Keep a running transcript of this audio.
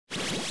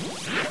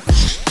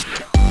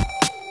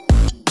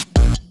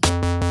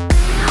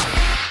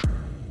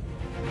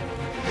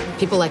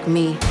People like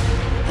me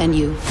and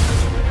you,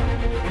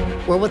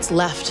 we're what's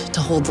left to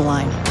hold the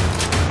line.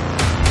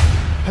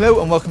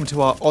 Hello and welcome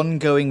to our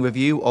ongoing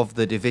review of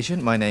The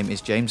Division. My name is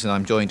James and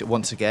I'm joined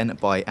once again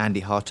by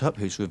Andy Hartup,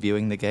 who's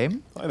reviewing the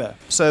game. Hi there.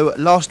 So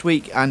last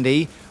week,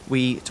 Andy,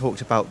 we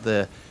talked about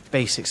the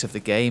basics of the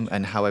game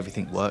and how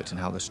everything worked and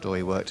how the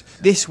story worked.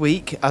 This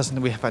week, as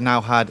we have now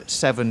had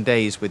 7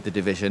 days with The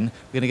Division,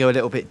 we're going to go a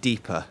little bit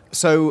deeper.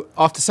 So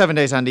after 7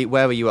 days, Andy,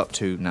 where are you up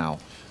to now?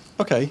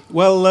 Okay,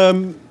 well,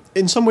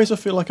 in some ways I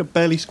feel like I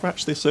barely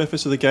scratched the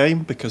surface of the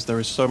game because there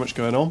is so much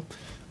going on.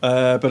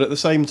 But at the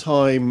same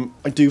time,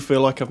 I do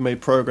feel like I've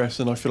made progress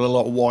and I feel a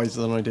lot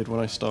wiser than I did when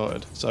I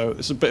started. So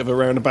it's a bit of a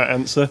roundabout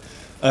answer.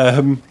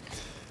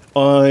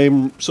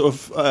 I'm sort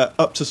of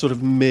up to sort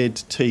of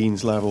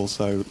mid-teens level,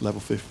 so level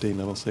 15,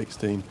 level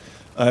 16.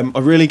 I'm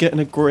really getting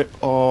a grip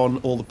on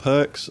all the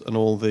perks and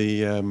all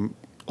the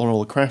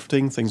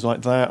crafting, things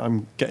like that.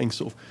 I'm getting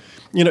sort of,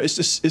 you know, it's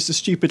the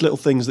stupid little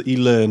things that you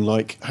learn,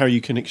 like how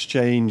you can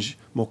exchange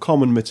more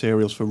common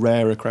materials for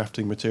rarer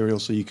crafting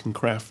materials, so you can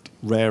craft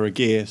rarer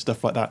gear,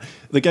 stuff like that.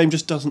 The game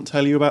just doesn't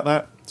tell you about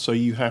that, so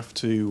you have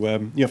to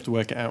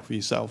work it out for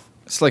yourself.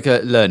 It's like a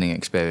learning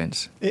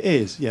experience. It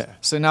is, yeah.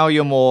 So now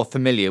you're more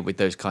familiar with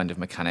those kind of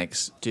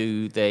mechanics.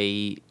 Do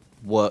they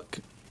work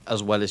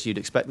as well as you'd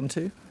expect them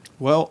to?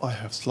 Well, I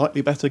have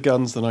slightly better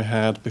guns than I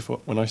had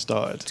before when I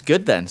started. It's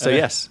good then. So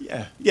yes.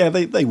 Yeah,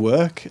 they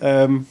work.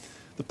 The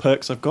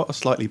perks I've got are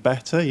slightly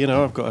better. You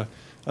know, I've got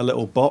a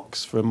little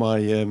box for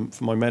my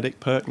medic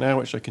perk now,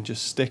 which I can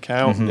just stick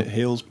out and it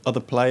heals other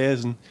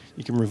players, and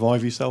you can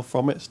revive yourself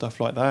from it, stuff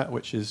like that,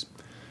 which is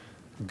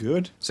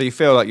good. So you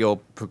feel like you're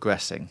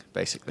progressing,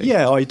 basically?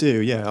 Yeah, I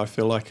do. Yeah, I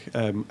feel like,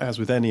 as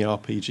with any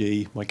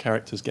RPG, my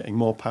character's getting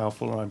more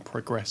powerful and I'm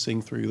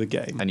progressing through the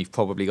game. And you've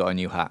probably got a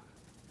new hat.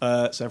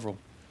 Several.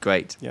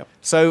 Great. Yep.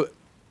 So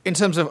in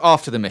terms of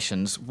after the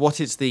missions, what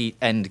is the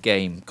end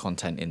game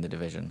content in The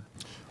Division?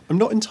 I'm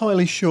not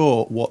entirely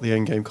sure what the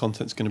end game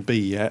content's going to be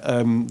yet.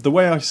 The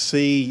way I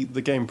see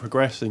the game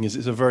progressing is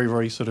it's a very,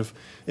 very sort of,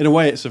 in a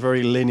way, it's a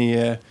very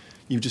linear.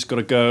 You've just got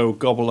to go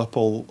gobble up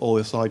all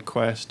the side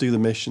quests, do the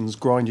missions,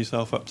 grind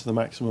yourself up to the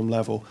maximum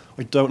level.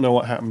 I don't know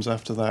what happens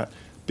after that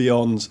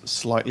beyond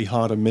slightly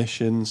harder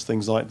missions,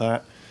 things like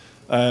that.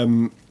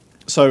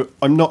 So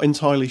I'm not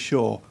entirely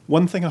sure.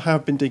 One thing I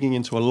have been digging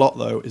into a lot,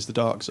 though, is the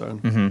Dark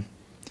Zone. Mm-hmm.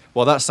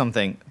 Well, that's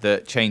something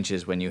that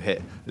changes when you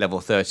hit level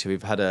 30.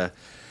 We've had an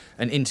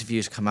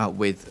interview's come out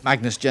with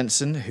Magnus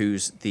Jensen,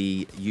 who's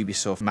the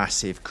Ubisoft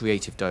massive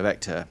creative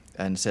director,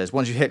 and says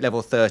once you hit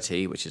level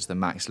 30, which is the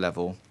max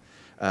level,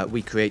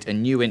 we create a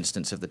new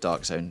instance of the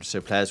Dark Zone.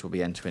 So players will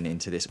be entering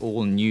into this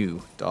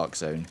all-new Dark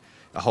Zone,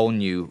 a whole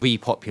new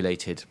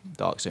repopulated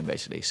Dark Zone,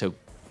 basically. So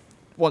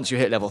once you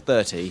hit level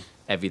 30,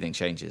 everything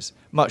changes,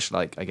 much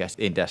like, I guess,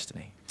 in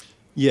Destiny.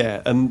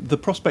 Yeah, and the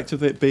prospect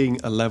of it being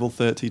a level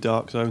 30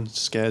 Dark Zone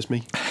scares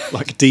me,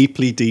 like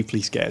deeply,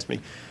 deeply scares me.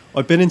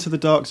 I've been into the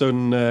Dark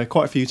Zone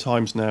quite a few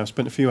times now,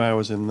 spent a few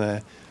hours in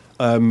there.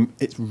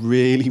 It's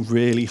really,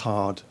 really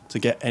hard to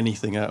get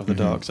anything out of the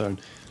Dark Zone.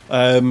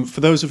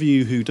 For those of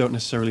you who don't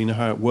necessarily know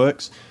how it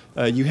works,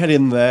 you head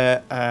in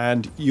there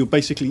and you're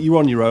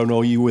on your own,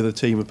 or you're with a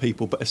team of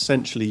people, but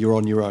essentially you're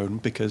on your own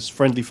because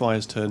friendly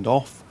fire's turned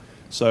off,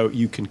 so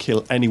you can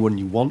kill anyone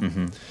you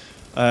want.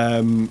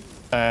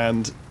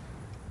 And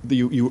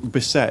you're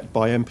beset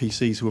by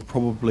NPCs who are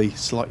probably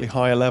slightly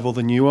higher level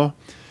than you are.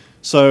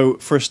 So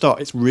for a start,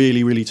 it's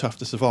really, really tough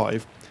to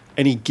survive.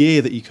 Any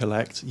gear that you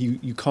collect,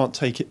 you can't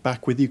take it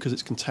back with you because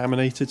it's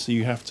contaminated, so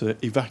you have to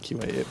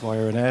evacuate it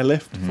via an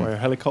airlift, via a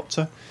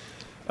helicopter.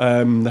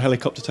 The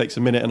helicopter takes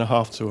a minute and a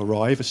half to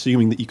arrive,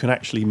 assuming that you can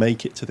actually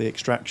make it to the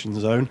extraction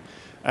zone.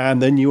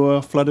 And then you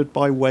are flooded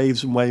by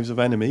waves and waves of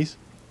enemies.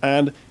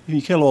 And if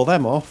you kill all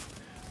them off,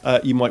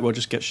 you might well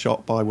just get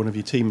shot by one of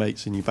your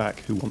teammates in your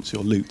back who wants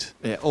your loot.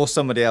 Yeah, or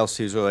somebody else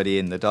who's already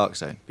in the Dark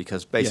Zone,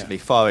 because basically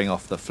firing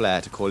off the flare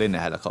to call in the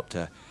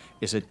helicopter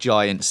is a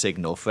giant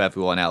signal for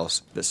everyone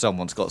else that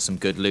someone's got some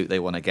good loot they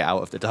want to get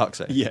out of the Dark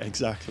Zone. Yeah,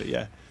 exactly,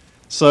 yeah.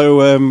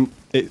 So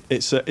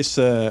it's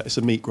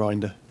a meat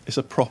grinder. It's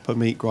a proper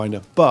meat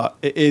grinder. But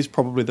it is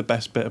probably the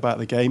best bit about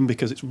the game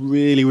because it's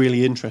really,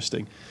 really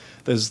interesting.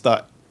 There's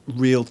that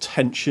real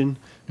tension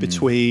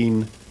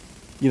between...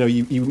 You know,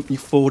 you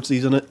forge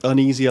these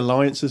uneasy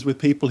alliances with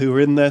people who are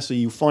in there, so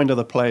you find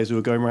other players who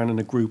are going around in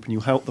a group and you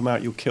help them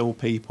out, you'll kill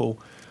people.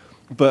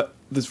 But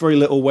there's very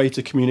little way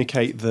to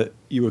communicate that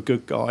you're a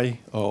good guy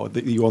or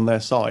that you're on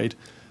their side.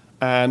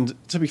 And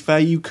to be fair,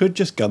 you could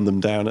just gun them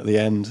down at the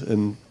end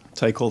and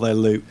take all their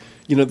loot.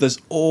 You know, there's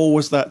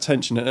always that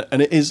tension.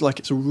 And it is like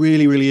it's a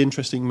really, really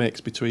interesting mix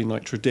between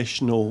like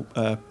traditional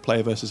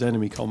player versus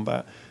enemy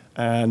combat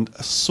and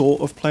a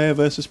sort of player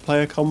versus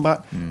player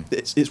combat.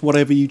 It's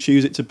whatever you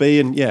choose it to be,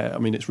 and yeah, I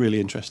mean, it's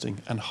really interesting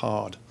and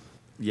hard.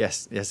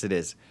 Yes, it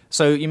is.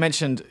 So you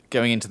mentioned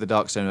going into the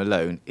Dark Zone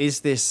alone.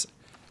 Is this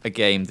a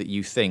game that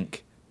you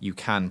think you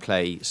can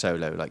play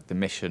solo, like the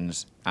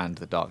missions and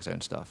the Dark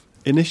Zone stuff?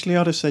 Initially,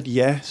 I'd have said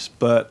yes,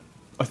 but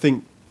I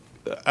think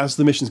as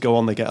the missions go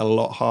on, they get a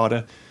lot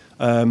harder.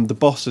 The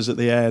bosses at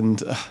the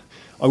end,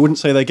 I wouldn't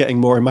say they're getting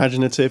more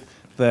imaginative.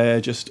 They're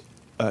just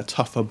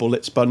tougher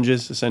bullet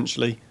sponges,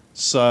 essentially.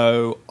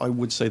 So I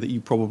would say that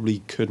you probably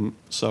couldn't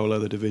solo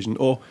the Division,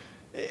 or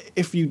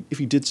if you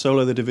did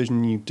solo the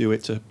Division, you do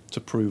it to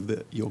prove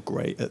that you're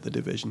great at the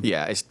Division.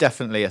 Yeah, it's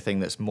definitely a thing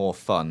that's more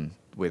fun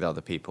with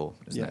other people,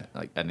 isn't it?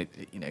 Like, and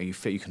you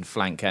feel you can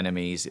flank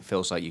enemies. It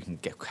feels like you can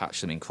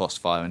catch them in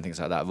crossfire and things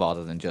like that,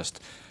 rather than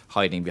just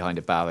hiding behind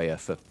a barrier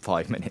for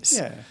 5 minutes.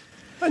 Yeah,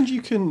 and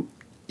you can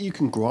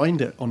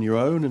grind it on your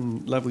own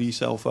and level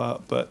yourself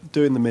up, but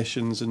doing the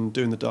missions and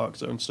doing the Dark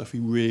Zone stuff,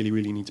 you really,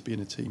 really need to be in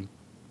a team.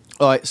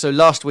 All right, so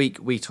last week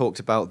we talked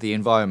about the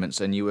environments,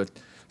 and you were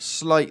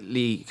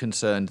slightly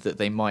concerned that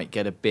they might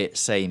get a bit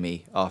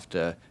samey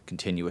after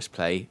continuous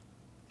play.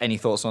 Any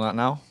thoughts on that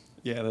now?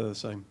 Yeah, they're the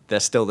same. They're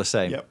still the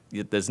same?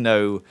 Yep. There's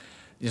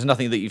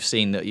nothing that you've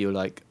seen that you're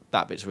like,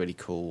 that bit's really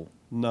cool?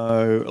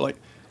 No, like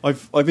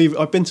I've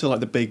been to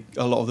like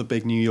a lot of the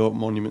big New York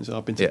monuments.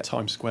 I've been to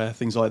Times Square,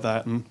 things like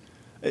that, and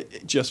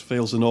it just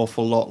feels an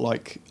awful lot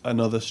like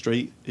another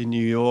street in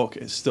New York.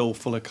 It's still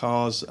full of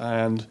cars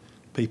and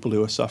people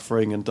who are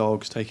suffering and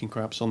dogs taking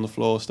craps on the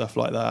floor, stuff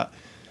like that.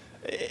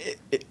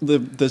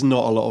 There's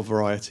not a lot of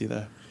variety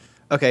there.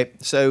 Okay,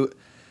 so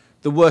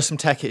there were some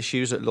tech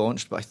issues at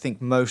launch, but I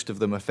think most of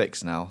them are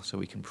fixed now, so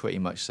we can pretty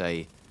much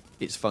say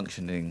it's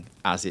functioning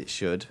as it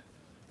should.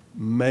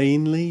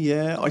 Mainly,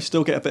 yeah. I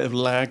still get a bit of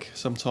lag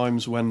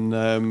sometimes when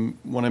I'm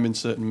in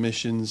certain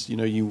missions. You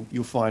know,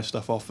 you'll fire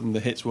stuff off and the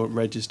hits won't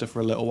register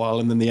for a little while,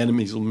 and then the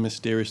enemies will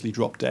mysteriously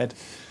drop dead,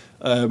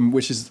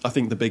 which is, I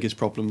think, the biggest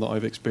problem that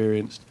I've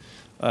experienced.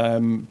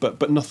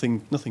 But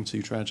nothing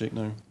too tragic,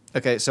 no.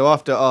 Okay, so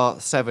after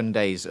our 7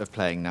 days of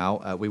playing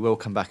now, we will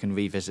come back and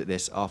revisit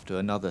this after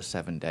another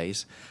 7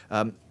 days.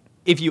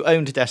 If you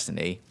owned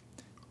Destiny,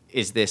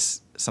 is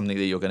this something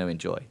that you're going to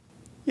enjoy?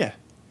 Yeah,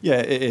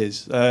 it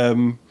is.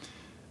 The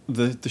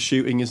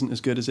shooting isn't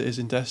as good as it is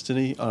in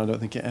Destiny. I don't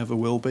think it ever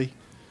will be.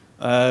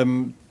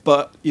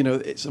 But, you know,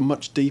 it's a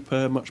much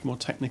deeper, much more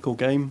technical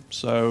game,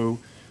 so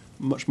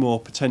much more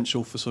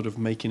potential for sort of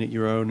making it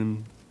your own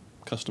and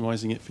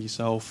customizing it for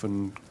yourself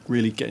and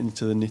really getting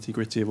into the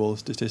nitty-gritty of all the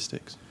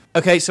statistics.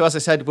 Okay, so as I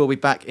said, we'll be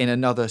back in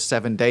another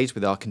 7 days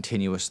with our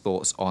continuous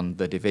thoughts on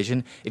The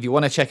Division. If you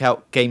want to check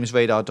out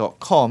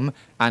GamesRadar.com,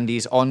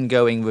 Andy's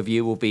ongoing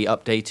review will be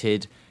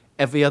updated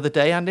every other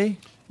day, Andy?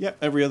 Yeah,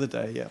 every other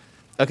day, yeah.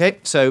 Okay,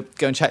 so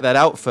go and check that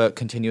out for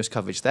continuous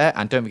coverage there,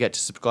 and don't forget to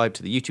subscribe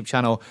to the YouTube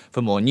channel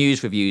for more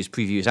news, reviews,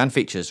 previews, and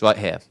features right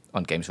here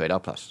on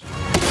GamesRadar+.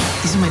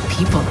 These are my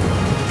people.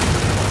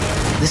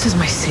 This is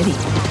my city.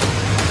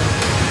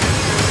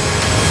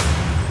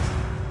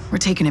 We're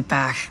taking it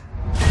back.